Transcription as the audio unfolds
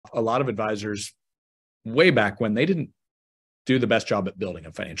a lot of advisors way back when they didn't do the best job at building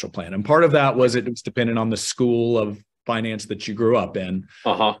a financial plan. And part of that was it was dependent on the school of finance that you grew up in.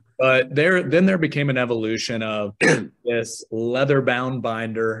 But there became an evolution of this leather-bound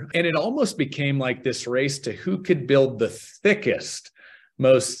binder, and it almost became like this race to who could build the thickest,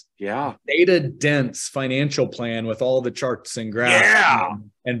 most data-dense financial plan with all the charts and graphs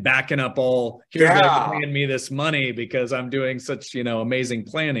and backing up all, here's paying me this money because I'm doing such, amazing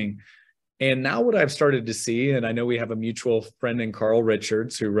planning. And now what I've started to see, and I know we have a mutual friend in Carl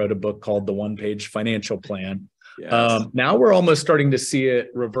Richards who wrote a book called The One-Page Financial Plan. Now we're almost starting to see it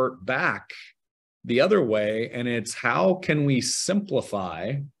revert back the other way. And it's how can we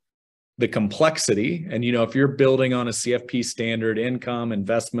simplify the complexity? And, if you're building on a CFP standard, income,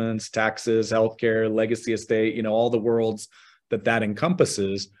 investments, taxes, healthcare, legacy estate, all the worlds that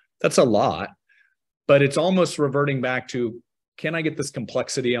encompasses, that's a lot. But it's almost reverting back to, can I get this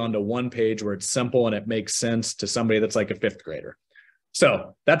complexity onto one page where it's simple and it makes sense to somebody that's like a fifth grader?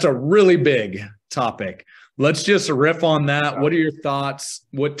 So that's a really big topic. Let's just riff on that. What are your thoughts?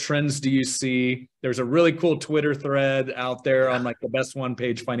 What trends do you see? There's a really cool Twitter thread out there on like the best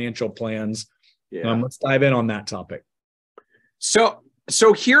one-page financial plans. Let's dive in on that topic. So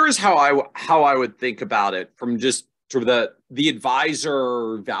here's how I would think about it from just sort of the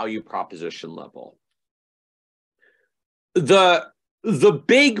advisor value proposition level. The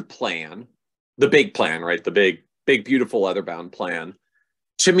big plan, right? The big beautiful leather-bound plan.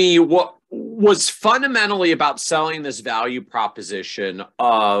 To me, what was fundamentally about selling this value proposition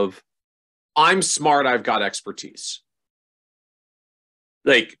of, I'm smart, I've got expertise.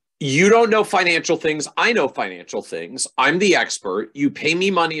 Like, you don't know financial things, I know financial things. I'm the expert. You pay me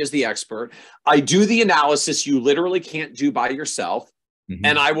money as the expert. I do the analysis you literally can't do by yourself.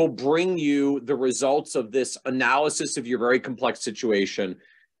 And I will bring you the results of this analysis of your very complex situation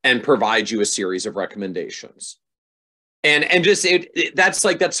and provide you a series of recommendations. And just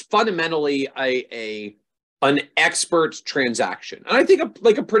that's fundamentally an expert transaction. And I think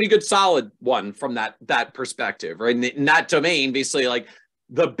a pretty good solid one from that perspective, right? In that domain, basically, like,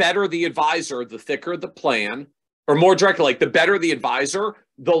 the better the advisor, the thicker the plan, or more directly, like, the better the advisor,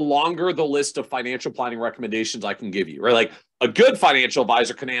 the longer the list of financial planning recommendations I can give you, right? Like, a good financial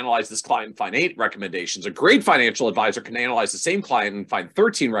advisor can analyze this client and find 8 recommendations. A great financial advisor can analyze the same client and find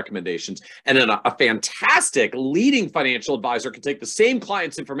 13 recommendations. And then a fantastic leading financial advisor can take the same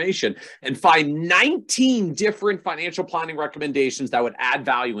client's information and find 19 different financial planning recommendations that would add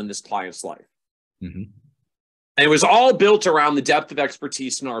value in this client's life. And it was all built around the depth of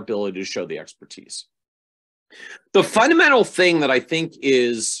expertise and our ability to show the expertise. The fundamental thing that I think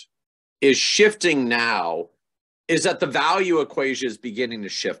is shifting now is that the value equation is beginning to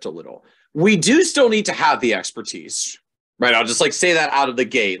shift a little. We do still need to have the expertise, right? I'll just say that out of the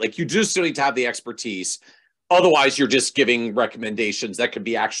gate. Like, you do still need to have the expertise. Otherwise, you're just giving recommendations that could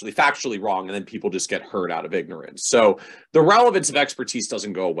be actually factually wrong, and then people just get hurt out of ignorance. So the relevance of expertise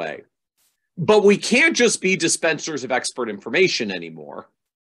doesn't go away. But we can't just be dispensers of expert information anymore.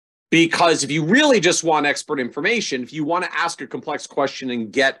 Because if you really just want expert information, if you want to ask a complex question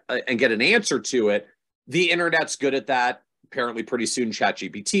and get an answer to it, the internet's good at that. Apparently, pretty soon,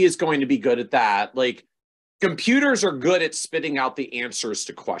 ChatGPT is going to be good at that. Like, computers are good at spitting out the answers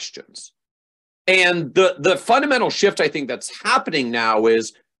to questions. And the fundamental shift I think that's happening now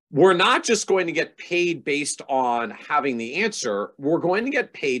is we're not just going to get paid based on having the answer. We're going to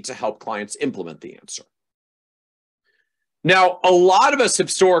get paid to help clients implement the answer. Now, a lot of us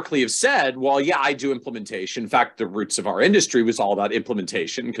historically have said, well, yeah, I do implementation. In fact, the roots of our industry was all about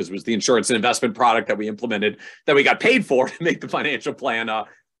implementation, because it was the insurance and investment product that we implemented that we got paid for to make the financial plan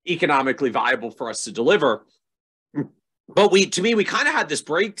economically viable for us to deliver. But to me, we kind of had this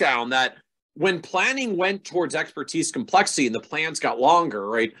breakdown that when planning went towards expertise complexity and the plans got longer,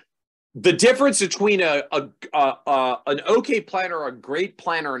 right? The difference between an okay planner, a great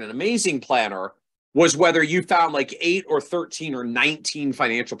planner, and an amazing planner was whether you found like 8 or 13 or 19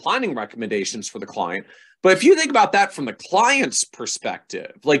 financial planning recommendations for the client. But if you think about that from the client's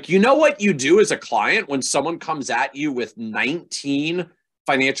perspective, like, what you do as a client when someone comes at you with 19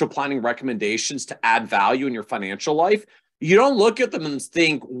 financial planning recommendations to add value in your financial life, you don't look at them and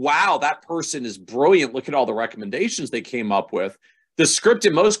think, wow, that person is brilliant. Look at all the recommendations they came up with. The script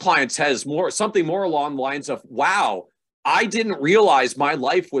in most clients has something more along the lines of, wow, I didn't realize my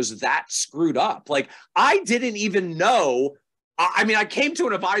life was that screwed up. Like, I didn't even know. I mean, I came to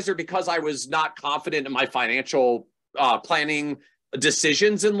an advisor because I was not confident in my financial planning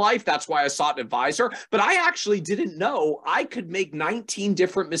decisions in life. That's why I sought an advisor. But I actually didn't know I could make 19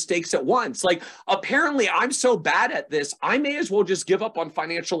 different mistakes at once. Like, apparently I'm so bad at this, I may as well just give up on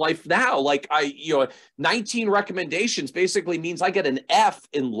financial life now. Like 19 recommendations basically means I get an F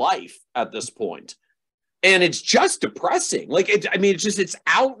in life at this point. And it's just depressing. Like, it's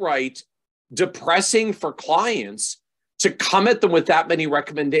outright depressing for clients to come at them with that many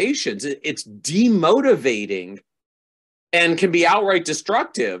recommendations. It's demotivating and can be outright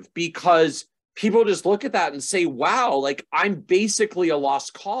destructive because people just look at that and say, wow, like I'm basically a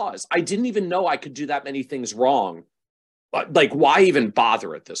lost cause. I didn't even know I could do that many things wrong. But like, why even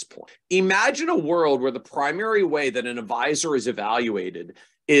bother at this point? Imagine a world where the primary way that an advisor is evaluated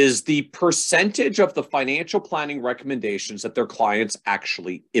is the percentage of the financial planning recommendations that their clients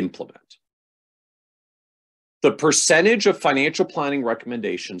actually implement. The percentage of financial planning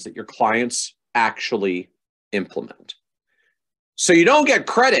recommendations that your clients actually implement. So you don't get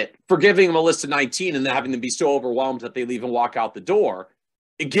credit for giving them a list of 19 and then having them be so overwhelmed that they leave and walk out the door.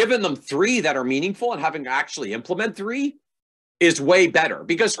 Giving them 3 that are meaningful and having to actually implement 3 is way better.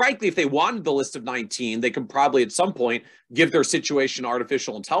 Because frankly, if they wanted the list of 19, they could probably at some point give their situation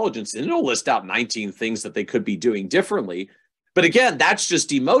artificial intelligence and it'll list out 19 things that they could be doing differently. But again, that's just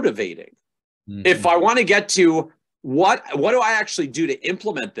demotivating. Mm-hmm. If I want to get to what do I actually do to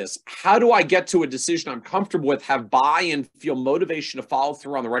implement this? How do I get to a decision I'm comfortable with, have buy-in, feel motivation to follow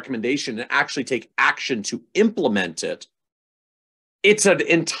through on the recommendation and actually take action to implement it? It's an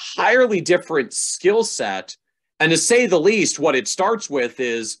entirely different skill set. And to say the least, what it starts with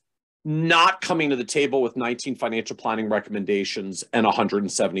is not coming to the table with 19 financial planning recommendations and a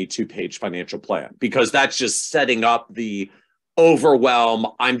 172-page financial plan, because that's just setting up the overwhelm.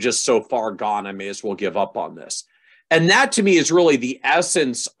 I'm just so far gone, I may as well give up on this. And that to me is really the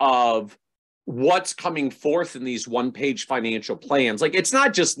essence of what's coming forth in these one-page financial plans. Like, it's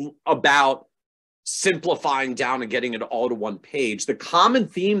not just about simplifying down and getting it all to one page. The common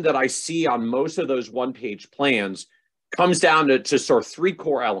theme that I see on most of those one-page plans comes down to sort of 3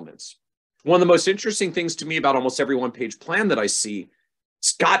 core elements. One of the most interesting things to me about almost every one-page plan that I see,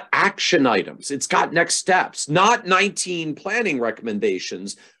 it's got action items. It's got next steps, not 19 planning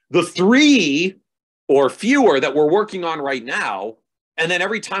recommendations. The 3 or fewer that we're working on right now. And then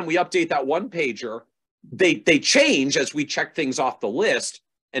every time we update that one-pager, they change as we check things off the list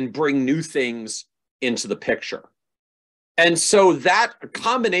and bring new things into the picture. And so that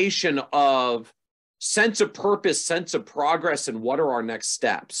combination of sense of purpose, sense of progress, and what are our next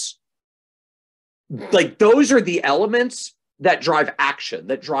steps, like those are the elements that drive action,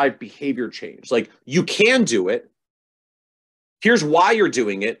 that drive behavior change. Like, you can do it. Here's why you're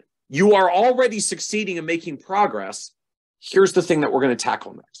doing it. You are already succeeding and making progress. Here's the thing that we're going to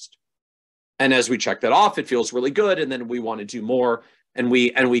tackle next. And as we check that off, it feels really good. And then we want to do more, and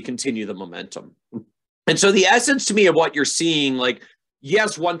we continue the momentum. And so the essence to me of what you're seeing, like,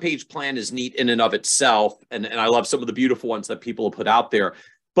 yes, one-page plan is neat in and of itself. And I love some of the beautiful ones that people have put out there.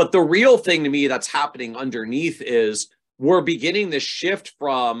 But the real thing to me that's happening underneath is we're beginning this shift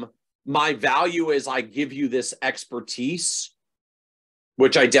from my value is I give you this expertise,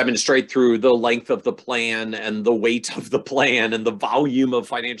 which I demonstrate through the length of the plan and the weight of the plan and the volume of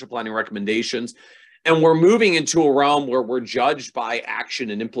financial planning recommendations. And we're moving into a realm where we're judged by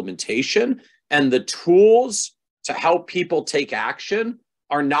action and implementation. And the tools to help people take action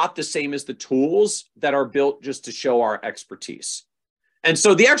are not the same as the tools that are built just to show our expertise. And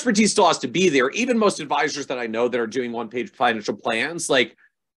so the expertise still has to be there. Even most advisors that I know that are doing one-page financial plans, like,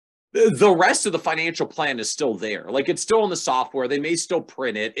 the rest of the financial plan is still there. Like, it's still in the software. They may still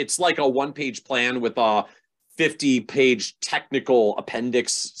print it. It's like a one-page plan with a 50-page technical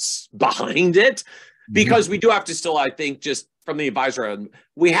appendix behind it, because we do have to still, I think, just from the advisor end,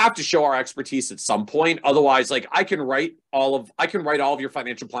 we have to show our expertise at some point. Otherwise, like, I can write all of your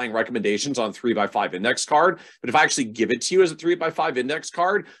financial planning recommendations on a 3x5 index card. But if I actually give it to you as a 3x5 index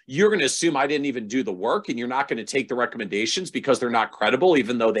card, you're going to assume I didn't even do the work, and you're not going to take the recommendations because they're not credible,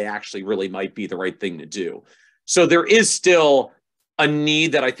 even though they actually really might be the right thing to do. So there is still a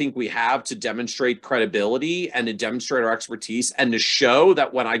need that I think we have to demonstrate credibility and to demonstrate our expertise and to show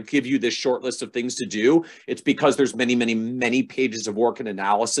that when I give you this short list of things to do, it's because there's many, many, many pages of work and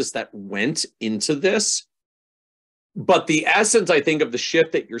analysis that went into this. But the essence, I think, of the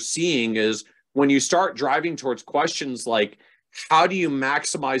shift that you're seeing is when you start driving towards questions like, how do you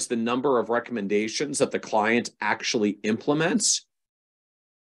maximize the number of recommendations that the client actually implements?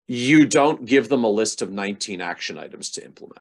 You don't give them a list of 19 action items to implement.